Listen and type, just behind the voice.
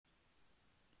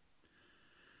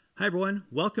Hi, everyone.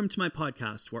 Welcome to my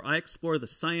podcast where I explore the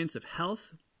science of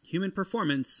health, human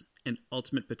performance, and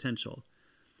ultimate potential.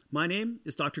 My name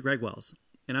is Dr. Greg Wells,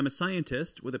 and I'm a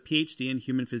scientist with a PhD in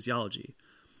human physiology.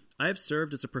 I have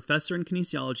served as a professor in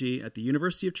kinesiology at the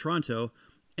University of Toronto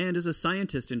and as a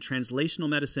scientist in translational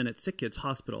medicine at Sick Kids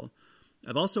Hospital.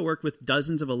 I've also worked with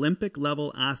dozens of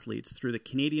Olympic-level athletes through the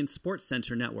Canadian Sports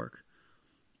Centre Network.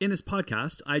 In this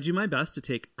podcast, I do my best to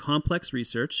take complex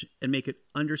research and make it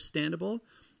understandable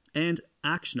and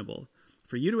actionable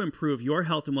for you to improve your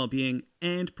health and well-being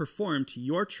and perform to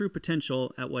your true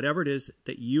potential at whatever it is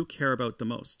that you care about the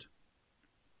most.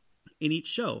 In each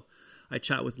show, I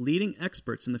chat with leading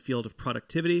experts in the field of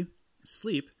productivity,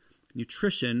 sleep,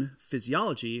 nutrition,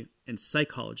 physiology, and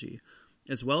psychology,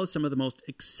 as well as some of the most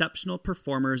exceptional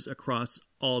performers across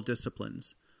all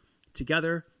disciplines.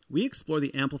 Together, we explore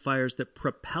the amplifiers that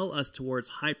propel us towards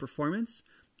high performance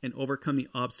and overcome the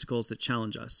obstacles that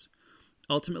challenge us.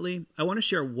 Ultimately, I want to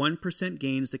share 1%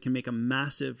 gains that can make a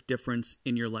massive difference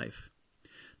in your life.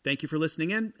 Thank you for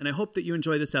listening in, and I hope that you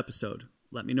enjoy this episode.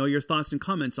 Let me know your thoughts and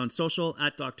comments on social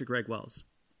at Dr. Greg Wells.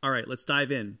 All right, let's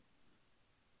dive in.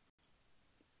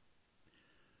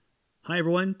 Hi,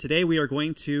 everyone. Today we are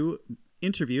going to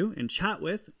interview and chat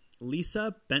with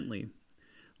Lisa Bentley.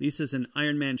 Lisa is an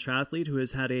Ironman triathlete who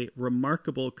has had a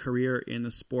remarkable career in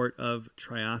the sport of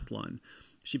triathlon.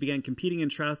 She began competing in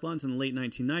triathlons in the late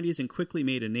 1990s and quickly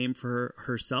made a name for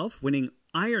herself, winning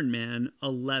Ironman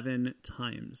 11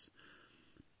 times.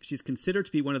 She's considered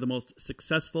to be one of the most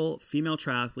successful female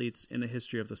triathletes in the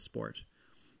history of the sport.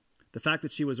 The fact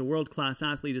that she was a world-class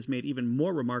athlete is made even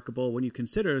more remarkable when you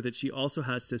consider that she also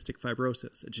has cystic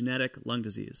fibrosis, a genetic lung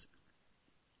disease.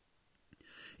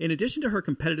 In addition to her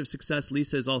competitive success,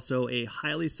 Lisa is also a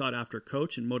highly sought-after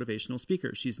coach and motivational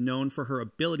speaker. She's known for her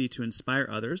ability to inspire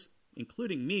others,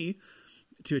 including me,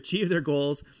 to achieve their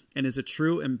goals, and is a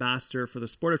true ambassador for the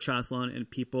sport of triathlon and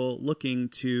people looking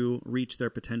to reach their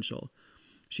potential.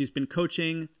 She's been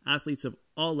coaching athletes of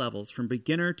all levels, from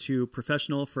beginner to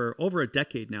professional, for over a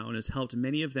decade now, and has helped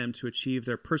many of them to achieve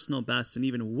their personal bests and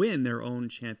even win their own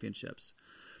championships.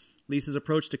 Lisa's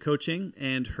approach to coaching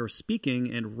and her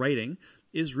speaking and writing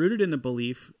is rooted in the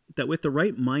belief that with the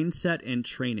right mindset and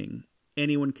training,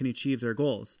 anyone can achieve their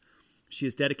goals. She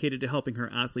is dedicated to helping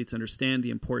her athletes understand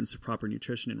the importance of proper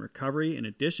nutrition and recovery in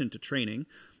addition to training,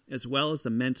 as well as the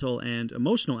mental and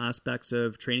emotional aspects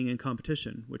of training and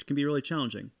competition, which can be really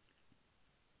challenging.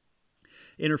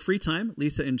 In her free time,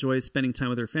 Lisa enjoys spending time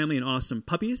with her family and awesome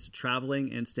puppies,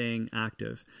 traveling, and staying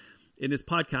active. In this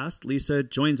podcast, Lisa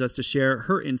joins us to share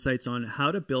her insights on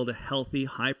how to build a healthy,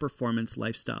 high-performance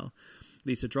lifestyle.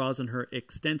 Lisa draws on her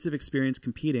extensive experience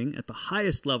competing at the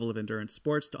highest level of endurance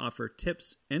sports to offer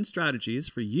tips and strategies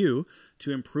for you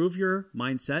to improve your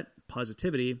mindset,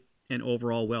 positivity, and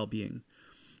overall well-being.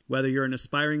 Whether you're an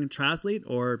aspiring triathlete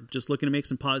or just looking to make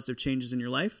some positive changes in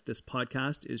your life, this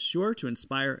podcast is sure to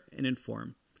inspire and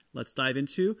inform. Let's dive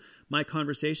into my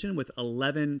conversation with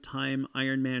 11-time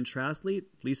Ironman triathlete,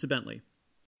 Lisa Bentley.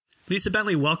 Lisa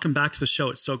Bentley, welcome back to the show.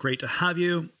 It's so great to have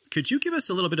you. Could you give us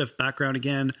a little bit of background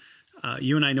again?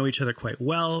 You and I know each other quite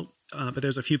well, but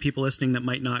there's a few people listening that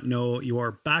might not know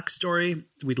your backstory.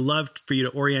 We'd love for you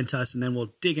to orient us, and then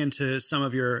we'll dig into some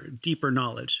of your deeper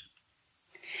knowledge.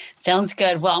 Sounds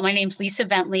good. Well, my name's Lisa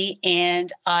Bentley,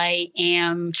 and I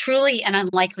am truly an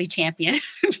unlikely champion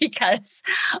because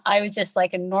I was just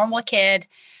like a normal kid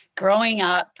growing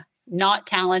up, not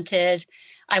talented.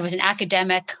 I was an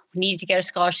academic, needed to get a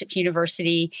scholarship to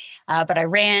university, but I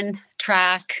ran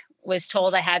track, was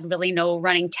told I had really no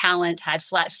running talent, had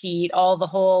flat feet, all the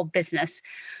whole business.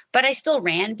 But I still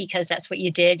ran because that's what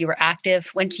you did. You were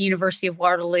active, went to University of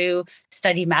Waterloo,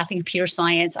 studied math and computer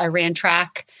science. I ran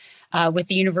track with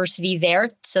the university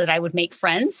there so that I would make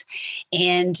friends,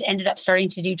 and ended up starting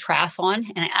to do triathlon.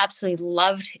 And I absolutely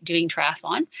loved doing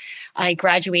triathlon. I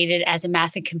graduated as a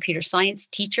math and computer science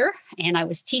teacher, and I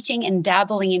was teaching and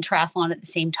dabbling in triathlon at the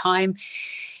same time.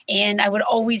 And I would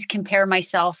always compare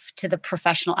myself to the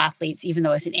professional athletes, even though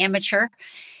I was an amateur.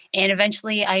 And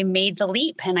eventually I made the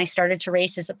leap and I started to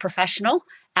race as a professional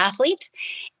athlete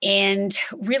and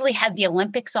really had the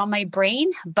Olympics on my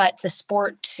brain. But the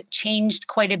sport changed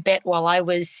quite a bit while I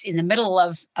was in the middle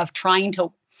of trying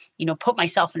to put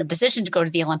myself in a position to go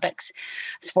to the Olympics.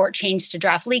 Sport changed to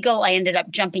draft legal. I ended up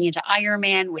jumping into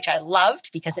Ironman, which I loved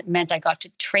because it meant I got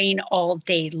to train all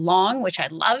day long, which I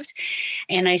loved.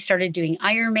 And I started doing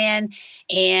Ironman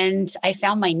and I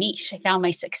found my niche. I found my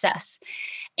success.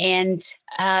 And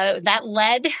that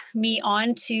led me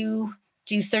on to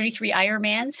do 33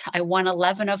 Ironmans. I won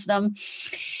 11 of them.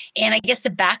 And I guess the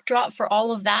backdrop for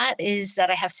all of that is that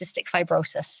I have cystic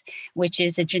fibrosis, which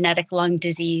is a genetic lung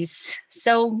disease.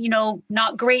 So,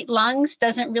 not great lungs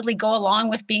doesn't really go along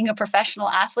with being a professional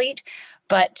athlete.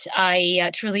 But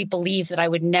I truly believe that I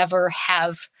would never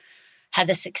have had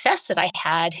the success that I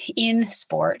had in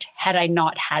sport had I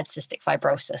not had cystic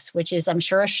fibrosis, which is, I'm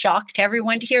sure, a shock to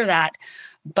everyone to hear that.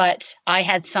 But I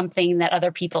had something that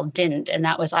other people didn't. And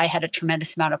that was I had a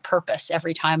tremendous amount of purpose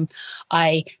every time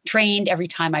I trained, every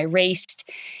time I raced,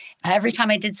 every time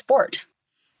I did sport.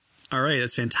 All right,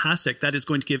 that's fantastic. That is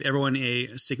going to give everyone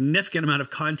a significant amount of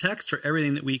context for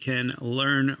everything that we can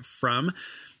learn from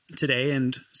today.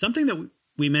 And something that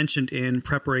we mentioned in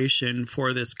preparation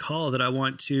for this call that I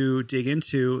want to dig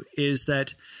into is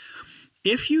that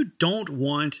if you don't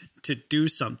want to do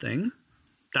something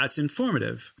that's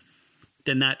informative,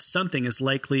 then that something is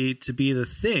likely to be the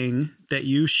thing that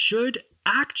you should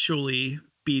actually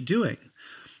be doing.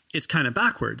 It's kind of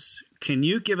backwards. Can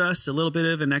you give us a little bit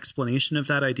of an explanation of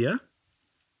that idea?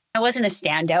 I wasn't a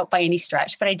standout by any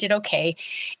stretch, but I did okay.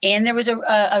 And there was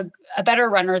a better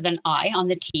runner than I on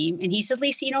the team. And he said,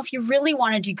 Lisa, if you really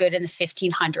want to do good in the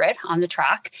 1500 on the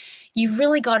track, you've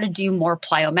really got to do more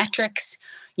plyometrics.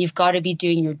 You've got to be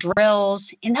doing your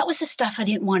drills. And that was the stuff I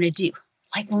didn't want to do.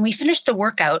 Like when we finished the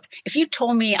workout, if you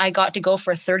told me I got to go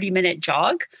for a 30-minute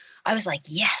jog, I was like,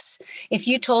 yes. If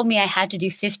you told me I had to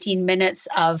do 15 minutes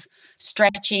of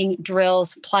stretching,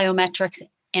 drills, plyometrics,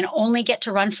 and only get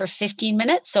to run for 15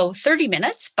 minutes, so 30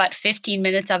 minutes, but 15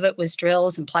 minutes of it was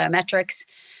drills and plyometrics,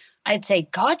 I'd say,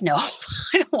 God, no,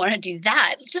 I don't want to do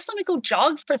that. Just let me go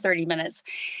jog for 30 minutes.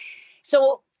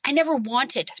 So I never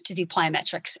wanted to do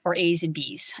plyometrics or A's and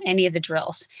B's, any of the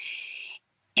drills.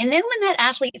 And then when that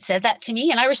athlete said that to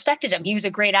me, and I respected him, he was a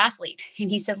great athlete. And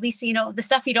he said, Lisa, the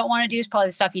stuff you don't want to do is probably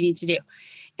the stuff you need to do.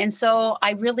 And so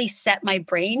I really set my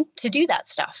brain to do that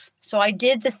stuff. So I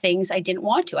did the things I didn't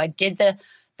want to. I did the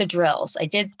drills. I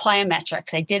did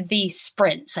plyometrics. I did the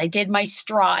sprints. I did my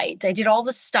strides. I did all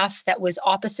the stuff that was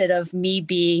opposite of me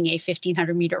being a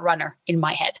 1500 meter runner in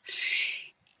my head.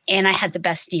 And I had the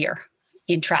best year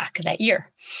in track that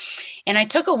year. And I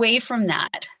took away from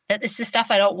that this is stuff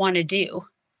I don't want to do.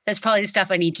 That's probably the stuff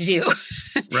I need to do.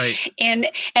 Right. And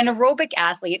an aerobic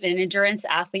athlete, an endurance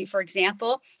athlete, for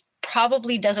example,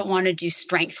 probably doesn't want to do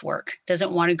strength work,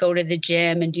 doesn't want to go to the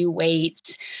gym and do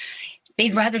weights.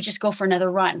 They'd rather just go for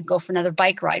another run, go for another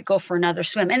bike ride, go for another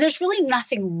swim. And there's really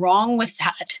nothing wrong with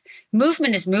that.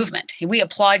 Movement is movement. We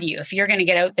applaud you. If you're going to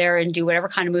get out there and do whatever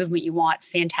kind of movement you want,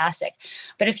 fantastic.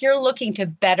 But if you're looking to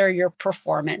better your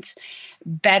performance,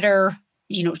 better,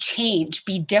 change,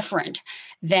 be different,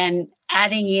 then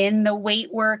adding in the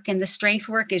weight work and the strength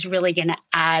work is really going to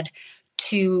add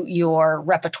to your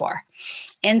repertoire.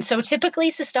 And so typically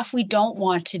it's the stuff we don't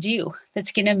want to do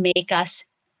that's going to make us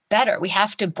better. We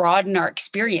have to broaden our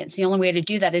experience. The only way to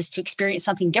do that is to experience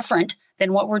something different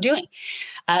than what we're doing.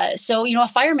 So, a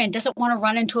fireman doesn't want to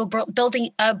run into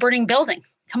a burning building.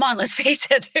 Come on, let's face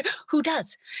it. Who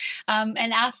does? An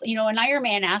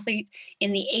Ironman athlete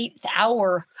in the 8th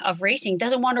hour of racing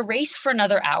doesn't want to race for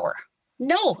another hour.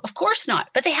 No, of course not.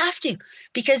 But they have to,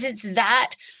 because it's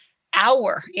that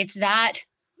hour. It's that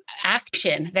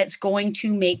action that's going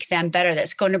to make them better,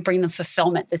 that's going to bring them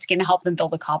fulfillment, that's going to help them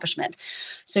build accomplishment.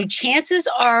 So chances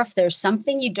are, if there's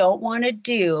something you don't want to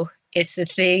do, it's the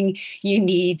thing you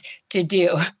need to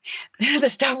do. The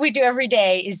stuff we do every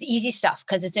day is the easy stuff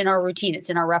because it's in our routine, it's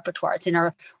in our repertoire, it's in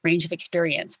our range of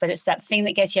experience, but it's that thing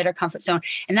that gets you out of our comfort zone.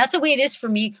 And that's the way it is for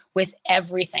me with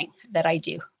everything that I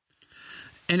do.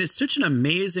 And it's such an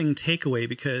amazing takeaway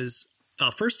because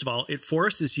first of all, it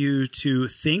forces you to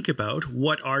think about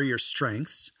what are your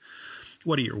strengths,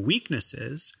 what are your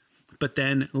weaknesses, but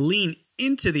then lean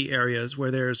into the areas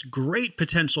where there's great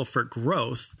potential for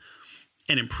growth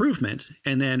and improvement,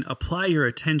 and then apply your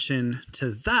attention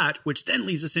to that, which then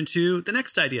leads us into the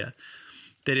next idea.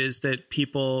 That is that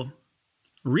people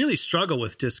really struggle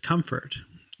with discomfort,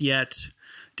 yet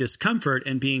discomfort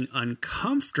and being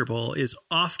uncomfortable is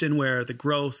often where the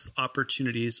growth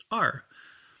opportunities are.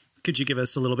 Could you give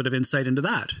us a little bit of insight into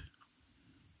that?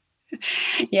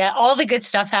 Yeah, all the good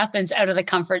stuff happens out of the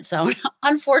comfort zone.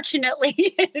 Unfortunately,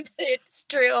 it's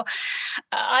true.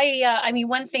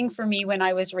 One thing for me when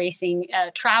I was racing,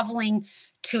 traveling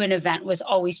to an event was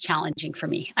always challenging for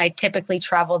me. I typically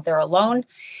traveled there alone.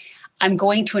 I'm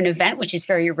going to an event which is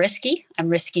very risky. I'm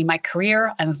risking my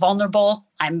career. I'm vulnerable.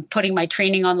 I'm putting my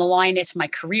training on the line. It's my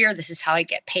career. This is how I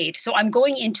get paid. So I'm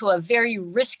going into a very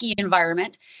risky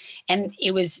environment, and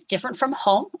it was different from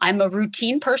home. I'm a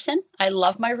routine person. I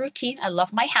love my routine. I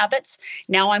love my habits.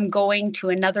 Now I'm going to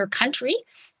another country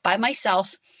by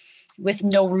myself with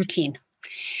no routine.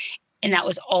 And that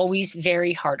was always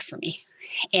very hard for me.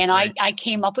 And Right. I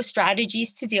came up with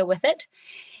strategies to deal with it.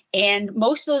 And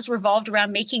most of those revolved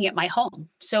around making it my home.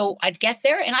 So I'd get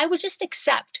there and I would just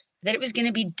accept that it was going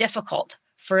to be difficult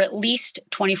for at least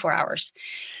 24 hours.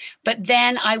 But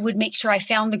then I would make sure I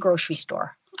found the grocery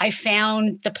store. I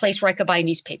found the place where I could buy a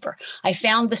newspaper. I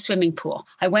found the swimming pool.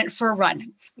 I went for a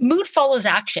run. Mood follows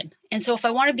action. And so if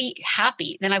I want to be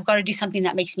happy, then I've got to do something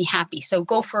that makes me happy. So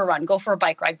go for a run, go for a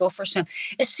bike ride, go for a swim.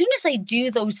 As soon as I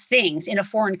do those things in a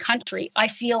foreign country, I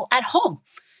feel at home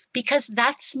because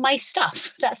that's my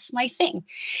stuff. That's my thing.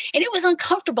 And it was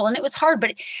uncomfortable and it was hard,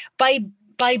 but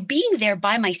by being there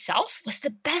by myself was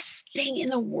the best thing in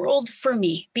the world for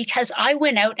me because I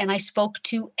went out and I spoke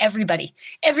to everybody.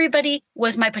 Everybody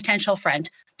was my potential friend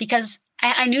because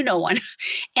I knew no one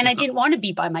and I didn't want to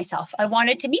be by myself. I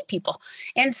wanted to meet people.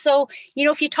 And so,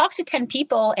 if you talk to 10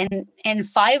 people and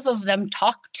 5 of them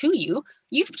talk to you,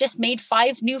 you've just made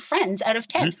 5 new friends out of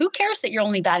 10. Mm-hmm. Who cares that you're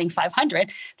only batting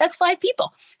 500? That's 5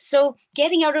 people. So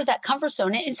getting out of that comfort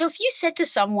zone. And so if you said to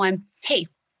someone, hey,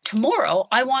 tomorrow,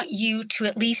 I want you to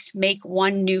at least make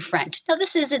 1 new friend. Now,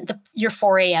 this isn't your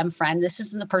 4 a.m. friend. This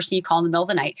isn't the person you call in the middle of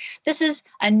the night. This is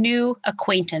a new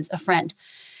acquaintance, a friend.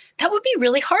 That would be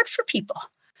really hard for people.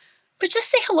 But just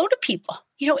say hello to people.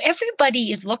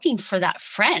 Everybody is looking for that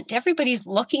friend. Everybody's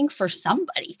looking for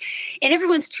somebody. And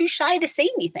everyone's too shy to say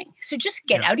anything. So just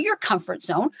get out of your comfort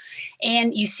zone.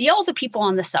 And you see all the people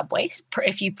on the subway.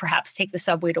 If you perhaps take the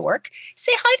subway to work,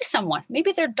 say hi to someone.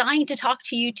 Maybe they're dying to talk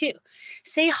to you too.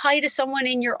 Say hi to someone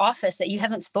in your office that you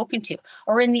haven't spoken to,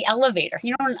 or in the elevator.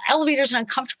 An elevator is an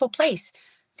uncomfortable place.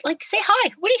 It's like, say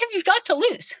hi. What do you have you've got to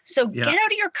lose? So get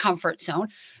out of your comfort zone.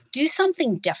 Do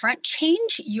something different.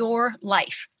 Change your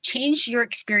life. Change your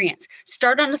experience.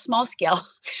 Start on a small scale.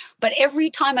 But every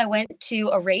time I went to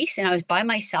a race and I was by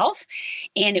myself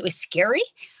and it was scary,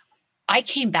 I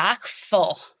came back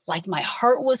full. Like my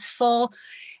heart was full.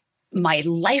 My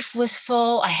life was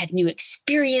full. I had new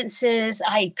experiences.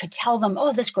 I could tell them,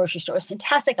 oh, this grocery store is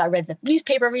fantastic. I read the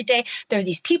newspaper every day. There are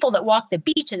these people that walk the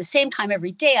beach at the same time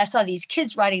every day. I saw these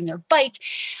kids riding their bike.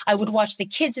 I would watch the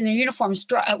kids in their uniforms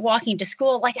walking to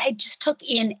school. Like I just took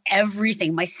in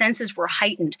everything. My senses were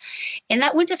heightened. And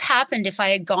that wouldn't have happened if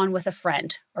I had gone with a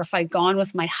friend or if I'd gone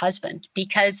with my husband,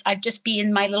 because I'd just be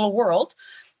in my little world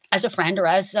as a friend or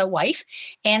as a wife,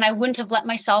 and I wouldn't have let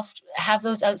myself have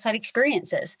those outside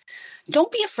experiences.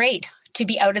 Don't be afraid to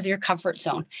be out of your comfort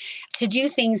zone, to do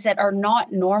things that are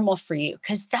not normal for you,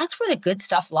 because that's where the good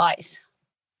stuff lies.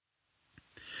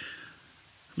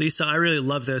 Lisa, I really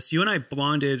love this. You and I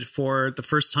bonded for the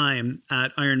first time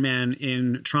at Ironman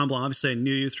in Tremblant. Obviously, I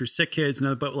knew you through Sick Kids,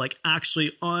 but like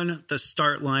actually on the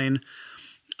start line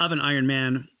of an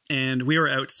Ironman, and we were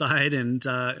outside, and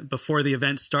before the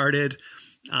event started,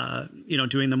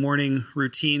 doing the morning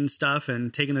routine stuff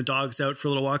and taking the dogs out for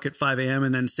a little walk at 5 a.m.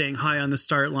 and then staying high on the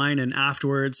start line and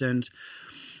afterwards. And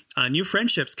new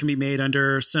friendships can be made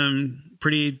under some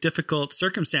pretty difficult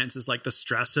circumstances, like the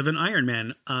stress of an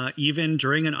Ironman. Even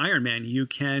during an Ironman, you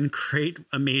can create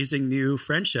amazing new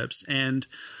friendships. And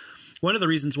one of the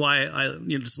reasons why I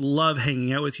just love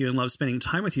hanging out with you and love spending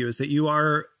time with you is that you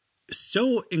are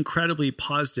so incredibly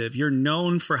positive. You're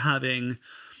known for having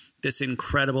this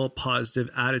incredible positive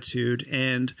attitude.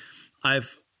 And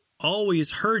I've always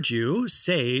heard you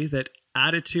say that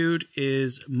attitude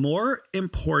is more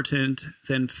important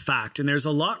than fact. And there's a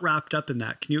lot wrapped up in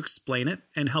that. Can you explain it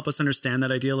and help us understand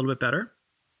that idea a little bit better?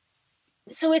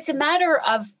 So it's a matter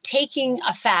of taking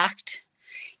a fact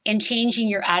and changing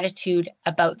your attitude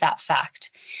about that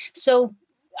fact. So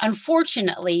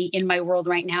unfortunately, in my world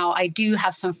right now, I do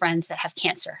have some friends that have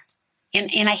cancer.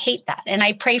 And I hate that. And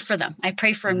I pray for them. I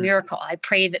pray for a miracle. I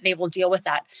pray that they will deal with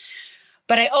that.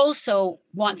 But I also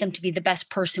want them to be the best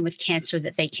person with cancer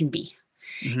that they can be.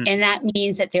 Mm-hmm. And that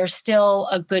means that they're still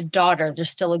a good daughter. They're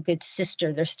still a good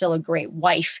sister. They're still a great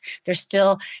wife. They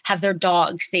still have their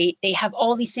dogs. They have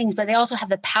all these things, but they also have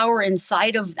the power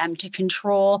inside of them to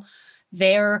control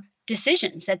their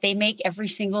decisions that they make every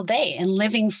single day and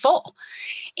living full.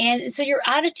 And so your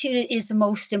attitude is the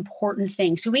most important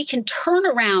thing. So we can turn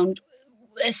around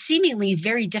a seemingly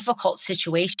very difficult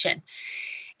situation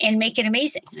and make it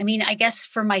amazing. I mean, I guess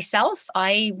for myself,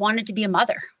 I wanted to be a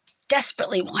mother,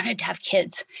 desperately wanted to have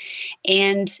kids.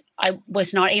 And I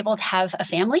was not able to have a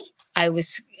family. I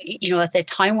was, at the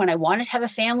time when I wanted to have a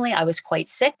family, I was quite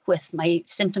sick with my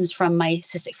symptoms from my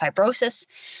cystic fibrosis.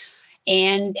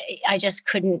 And I just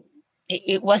couldn't,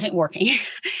 it wasn't working.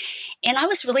 And I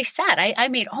was really sad. I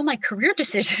made all my career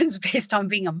decisions based on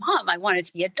being a mom. I wanted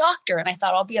to be a doctor, and I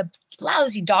thought I'll be a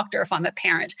lousy doctor if I'm a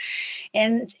parent.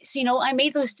 And so, I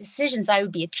made those decisions. I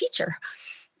would be a teacher,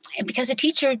 and because a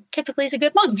teacher typically is a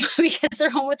good mom because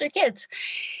they're home with their kids.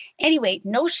 Anyway,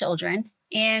 no children.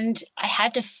 And I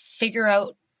had to figure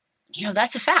out,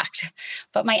 that's a fact.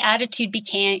 But my attitude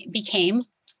became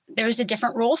there's a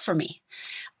different role for me.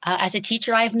 As a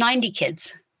teacher, I have 90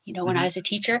 kids. When I was a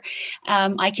teacher,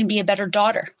 I can be a better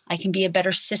daughter. I can be a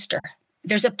better sister.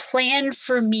 There's a plan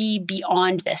for me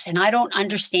beyond this, and I don't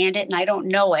understand it and I don't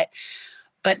know it,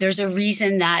 but there's a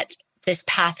reason that this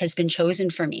path has been chosen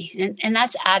for me. And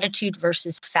that's attitude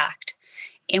versus fact.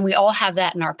 And we all have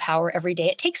that in our power every day.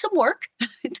 It takes some work.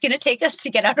 It's going to take us to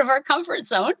get out of our comfort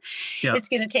zone. Yeah. It's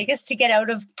going to take us to get out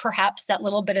of perhaps that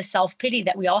little bit of self-pity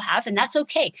that we all have. And that's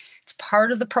okay. It's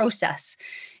part of the process.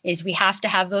 Is we have to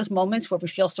have those moments where we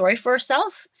feel sorry for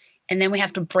ourselves. And then we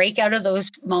have to break out of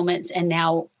those moments and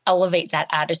now elevate that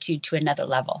attitude to another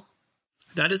level.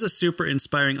 That is a super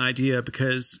inspiring idea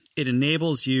because it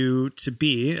enables you to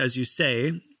be, as you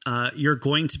say, you're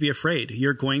going to be afraid.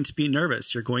 You're going to be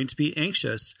nervous. You're going to be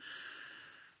anxious.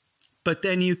 But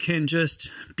then you can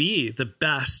just be the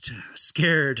best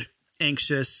scared,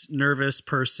 anxious, nervous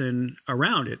person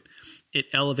around it. It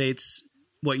elevates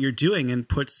what you're doing and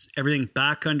puts everything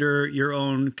back under your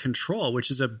own control,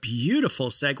 which is a beautiful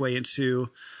segue into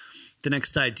the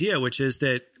next idea, which is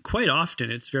that quite often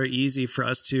it's very easy for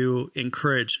us to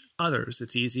encourage others.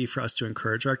 It's easy for us to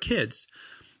encourage our kids,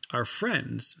 our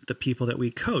friends, the people that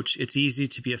we coach. It's easy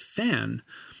to be a fan.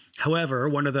 However,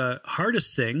 one of the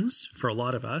hardest things for a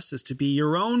lot of us is to be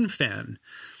your own fan.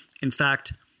 In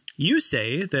fact, you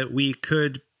say that we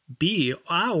could be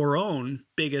our own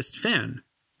biggest fan.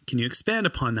 Can you expand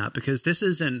upon that? Because this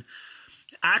is an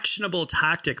actionable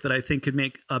tactic that I think could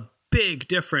make a big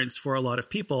difference for a lot of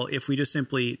people if we just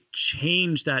simply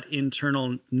change that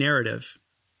internal narrative.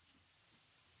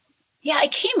 Yeah, I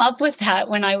came up with that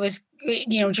when I was,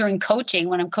 during coaching,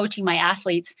 when I'm coaching my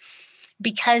athletes,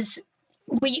 because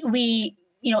we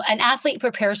an athlete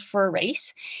prepares for a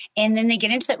race and then they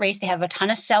get into that race. They have a ton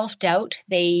of self-doubt.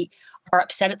 They are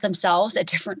upset at themselves at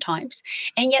different times.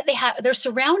 And yet they're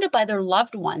surrounded by their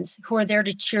loved ones who are there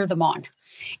to cheer them on.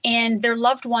 And their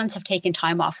loved ones have taken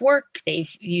time off work.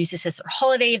 They've used this as their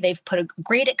holiday. They've put a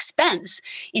great expense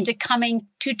into coming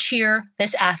to cheer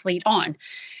this athlete on,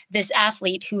 this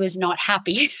athlete who is not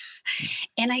happy.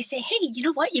 And I say, hey, you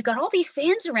know what? You've got all these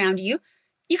fans around you.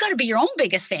 You got to be your own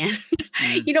biggest fan.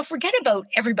 Forget about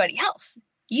everybody else.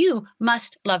 You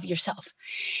must love yourself.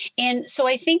 And so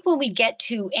I think when we get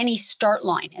to any start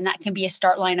line, and that can be a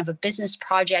start line of a business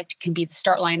project, it can be the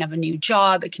start line of a new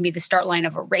job, it can be the start line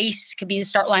of a race, it can be the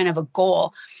start line of a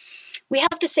goal, we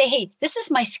have to say, hey, this is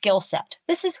my skill set.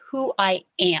 This is who I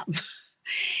am.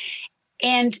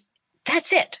 And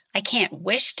that's it. I can't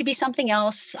wish to be something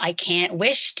else. I can't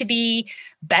wish to be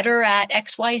better at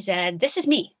X, Y, Z. This is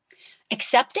me.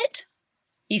 Accept it.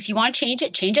 If you want to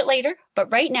change it later. But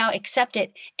right now, accept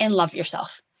it and love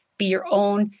yourself. Be your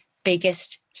own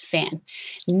biggest fan.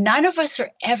 None of us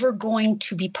are ever going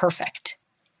to be perfect,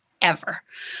 ever.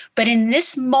 But in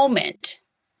this moment,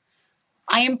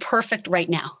 I am perfect right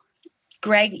now.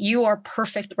 Greg, you are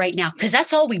perfect right now because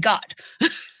that's all we got.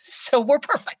 So we're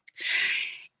perfect.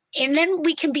 And then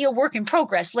we can be a work in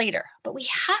progress later. But we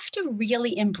have to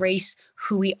really embrace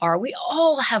who we are. We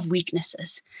all have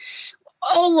weaknesses.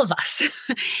 All of us.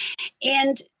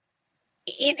 And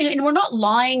we're not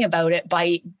lying about it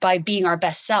by being our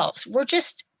best selves. We're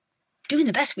just doing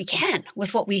the best we can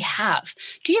with what we have.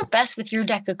 Do your best with your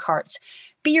deck of cards.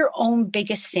 Be your own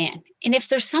biggest fan. And if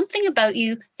there's something about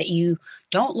you that you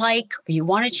don't like or you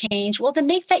want to change, well, then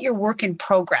make that your work in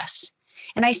progress.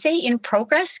 And I say in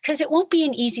progress because it won't be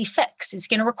an easy fix. It's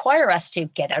going to require us to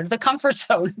get out of the comfort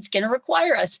zone. It's going to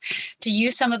require us to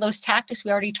use some of those tactics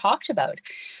we already talked about.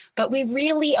 But we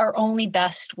really are only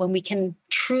best when we can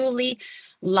truly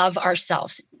love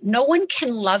ourselves. No one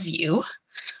can love you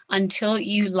until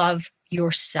you love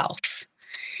yourself.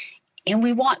 And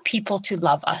we want people to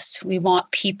love us. We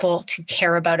want people to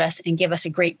care about us and give us a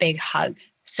great big hug.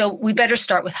 So we better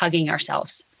start with hugging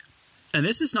ourselves. And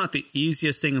this is not the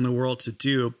easiest thing in the world to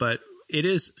do, but it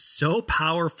is so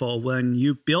powerful when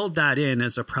you build that in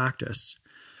as a practice.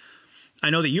 I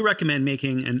know that you recommend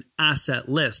making an asset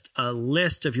list, a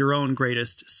list of your own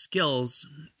greatest skills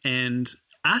and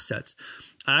assets.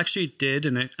 I actually did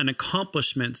an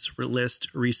accomplishments list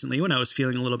recently when I was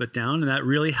feeling a little bit down, and that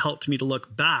really helped me to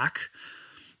look back,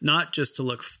 not just to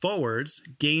look forwards,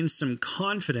 gain some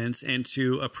confidence and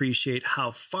to appreciate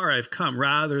how far I've come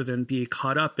rather than be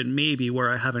caught up in maybe where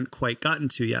I haven't quite gotten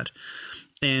to yet.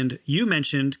 And you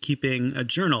mentioned keeping a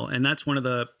journal, and that's one of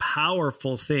the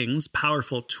powerful things,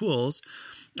 powerful tools,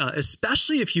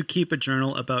 especially if you keep a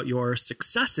journal about your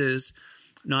successes,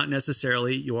 not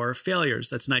necessarily your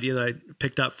failures. That's an idea that I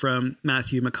picked up from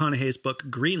Matthew McConaughey's book,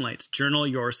 Green Lights, Journal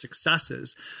Your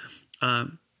Successes.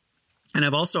 And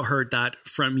I've also heard that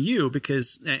from you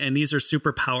and these are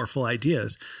super powerful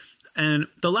ideas. And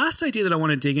the last idea that I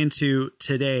want to dig into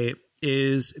today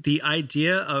is the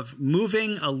idea of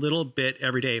moving a little bit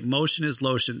every day. Motion is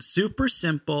lotion. Super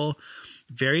simple,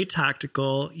 very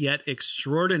tactical, yet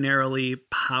extraordinarily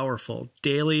powerful.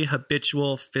 Daily,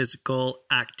 habitual physical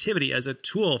activity as a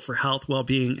tool for health,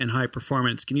 well-being, and high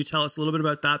performance. Can you tell us a little bit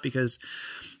about that? Because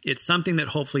it's something that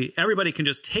hopefully everybody can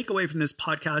just take away from this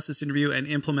podcast, this interview, and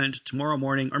implement tomorrow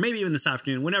morning, or maybe even this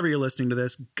afternoon, whenever you're listening to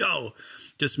this. Go.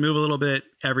 Just move a little bit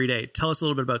every day. Tell us a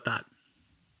little bit about that.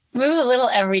 Move a little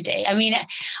every day. I mean,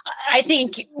 I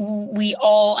think we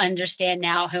all understand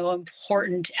now how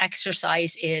important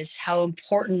exercise is, how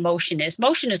important motion is.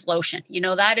 Motion is lotion.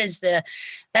 That is the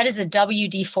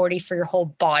WD-40 for your whole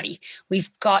body. We've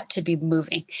got to be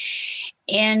moving.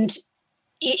 And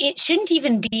it shouldn't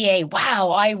even be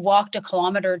wow, I walked a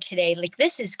kilometer today. Like,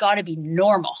 this has got to be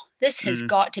normal. This has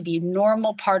got to be a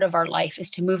normal part of our life, is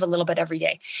to move a little bit every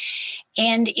day.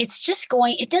 And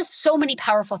it does so many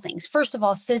powerful things. First of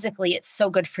all, physically, it's so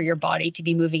good for your body to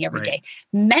be moving every day.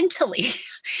 Mentally,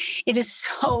 it is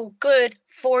so good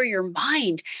for your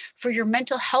mind, for your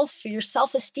mental health, for your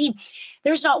self-esteem.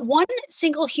 There's not one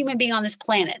single human being on this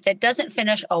planet that doesn't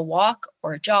finish a walk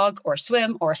or a jog or a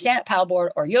swim or a stand-up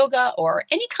paddleboard or yoga or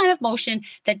any kind of motion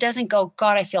that doesn't go,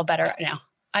 God, I feel better now.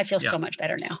 I feel so much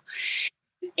better now.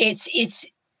 It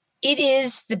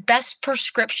is the best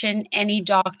prescription any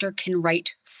doctor can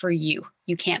write for you.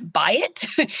 You can't buy it.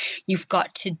 You've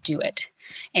got to do it.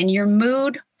 And your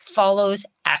mood follows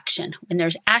action. When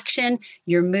there's action,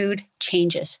 your mood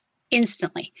changes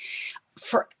instantly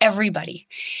for everybody.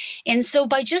 And so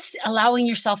by just allowing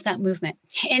yourself that movement,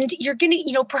 and you're going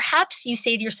to, perhaps you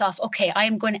say to yourself, okay, I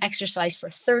am going to exercise for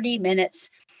 30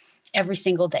 minutes every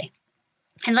single day.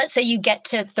 And let's say you get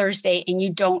to Thursday and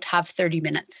you don't have 30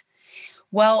 minutes.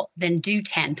 Well, then do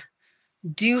 10,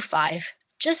 do 5,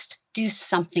 just do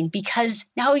something, because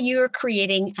now you're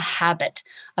creating a habit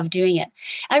of doing it.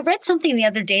 I read something the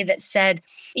other day that said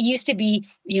it used to be,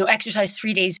 exercise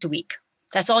 3 days a week.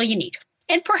 That's all you need.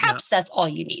 And perhaps that's all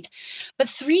you need. But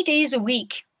 3 days a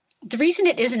week, the reason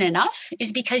it isn't enough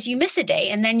is because you miss a day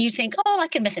and then you think, oh, I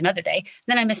can miss another day.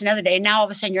 Then I miss another day. And now all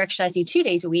of a sudden you're exercising 2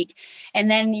 days a week and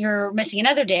then you're missing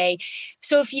another day.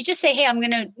 So if you just say, hey, I'm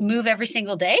going to move every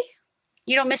single day,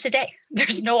 you don't miss a day.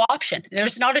 There's no option.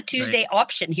 There's not a Tuesday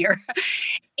option here.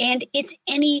 And it's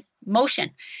any motion.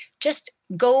 Just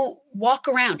go walk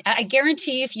around. I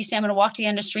guarantee you, if you say I'm going to walk to the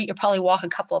end of the street, you'll probably walk a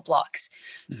couple of blocks.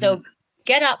 Mm-hmm. So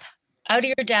get up out of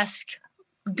your desk,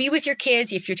 be with your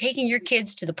kids. If you're taking your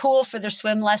kids to the pool for their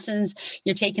swim lessons,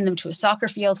 you're taking them to a soccer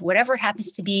field, whatever it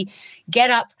happens to be, get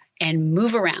up and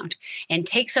move around and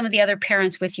take some of the other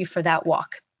parents with you for that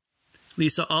walk.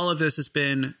 Lisa, all of this has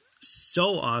been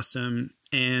so awesome.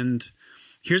 And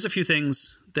here's a few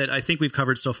things that I think we've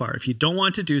covered so far. If you don't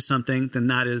want to do something, then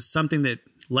that is something that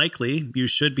likely you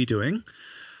should be doing.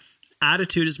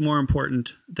 Attitude is more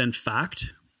important than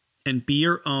fact. And be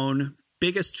your own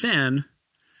biggest fan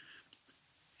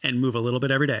and move a little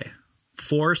bit every day.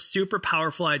 4 super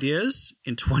powerful ideas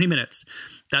in 20 minutes.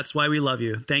 That's why we love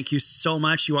you. Thank you so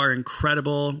much. You are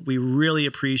incredible. We really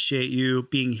appreciate you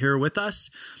being here with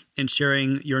us and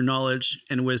sharing your knowledge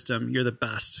and wisdom. You're the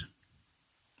best.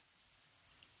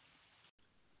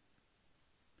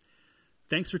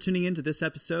 Thanks for tuning in to this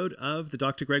episode of the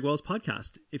Dr. Greg Wells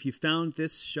podcast. If you found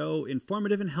this show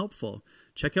informative and helpful,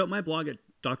 check out my blog at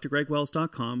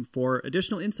drgregwells.com for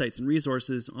additional insights and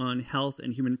resources on health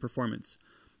and human performance.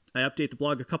 I update the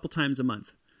blog a couple times a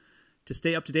month. To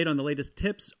stay up to date on the latest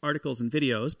tips, articles, and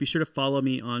videos, be sure to follow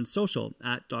me on social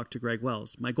at Dr. Greg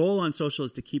Wells. My goal on social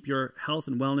is to keep your health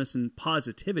and wellness and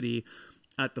positivity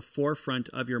at the forefront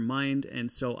of your mind,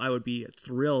 and so I would be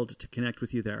thrilled to connect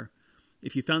with you there.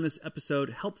 If you found this episode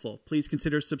helpful, please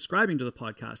consider subscribing to the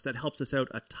podcast. That helps us out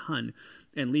a ton.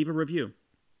 And leave a review.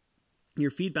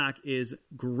 Your feedback is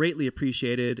greatly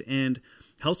appreciated and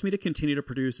helps me to continue to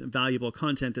produce valuable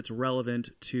content that's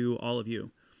relevant to all of you.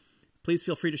 Please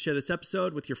feel free to share this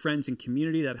episode with your friends and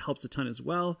community. That helps a ton as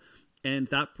well. And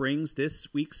that brings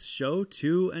this week's show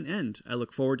to an end. I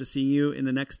look forward to seeing you in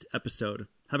the next episode.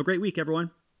 Have a great week,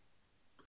 everyone.